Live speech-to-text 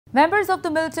Members of the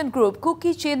militant group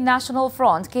Kuki Chin National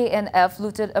Front KNF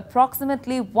looted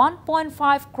approximately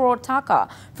 1.5 crore taka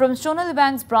from Sonali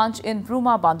Bank's branch in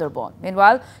Bruma, Bandarban.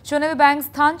 Meanwhile, Sonali Bank's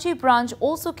Thanchi branch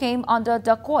also came under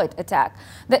dacoit attack.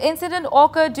 The incident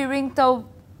occurred during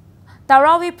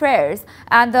Tarawih prayers,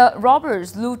 and the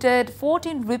robbers looted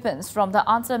 14 weapons from the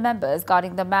Ansar members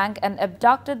guarding the bank and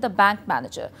abducted the bank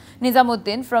manager,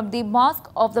 Nizamuddin, from the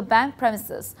mosque of the bank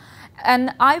premises.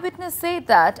 An eyewitness said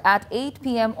that at 8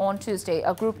 p.m. on Tuesday,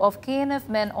 a group of KNF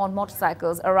men on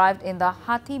motorcycles arrived in the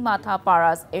Hati Matha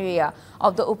Paras area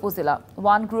of the Upazila.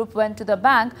 One group went to the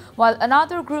bank, while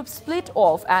another group split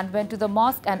off and went to the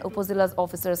mosque and Upazila's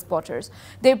officers' quarters.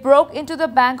 They broke into the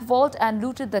bank vault and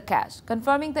looted the cash.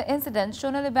 Confirming the incident,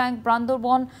 Sonali Bank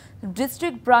Bandarban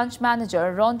district branch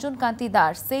manager Ranjan Kanti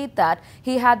Das said that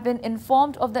he had been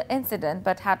informed of the incident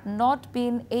but had not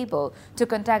been able to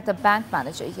contact the bank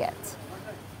manager yet.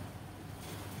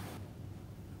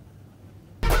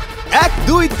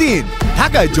 1-2-3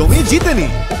 ঢাকায় জমি জিতে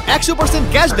নিন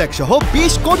 100% cashback সহ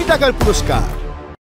 20 কোটি টাকার পুরস্কার।